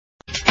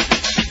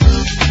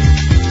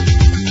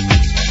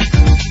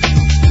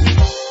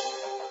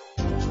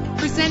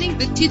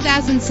The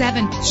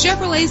 2007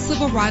 Chevrolet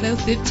Silverado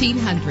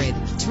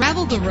 1500.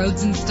 Travel the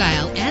roads in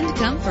style and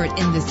comfort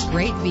in this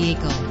great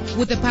vehicle.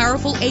 With a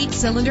powerful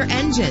 8-cylinder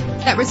engine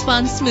that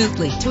responds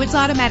smoothly to its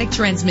automatic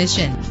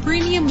transmission.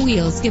 Premium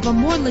wheels give a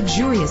more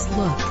luxurious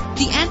look.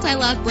 The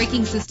anti-lock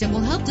braking system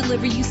will help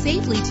deliver you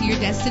safely to your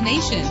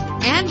destination.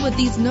 And with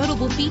these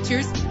notable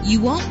features, you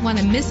won't want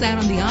to miss out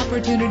on the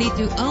opportunity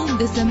to own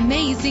this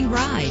amazing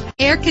ride.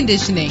 Air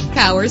conditioning,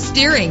 power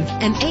steering,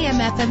 an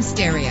AM/FM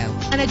stereo,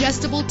 an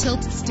adjustable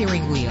tilt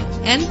steering wheel.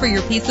 And for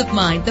your peace of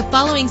mind, the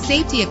following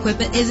safety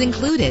equipment is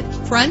included: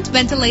 front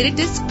ventilated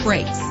disc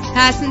brakes,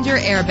 passenger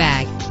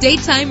airbag,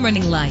 daytime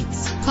running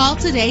lights. Call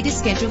today to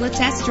schedule a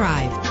test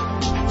drive.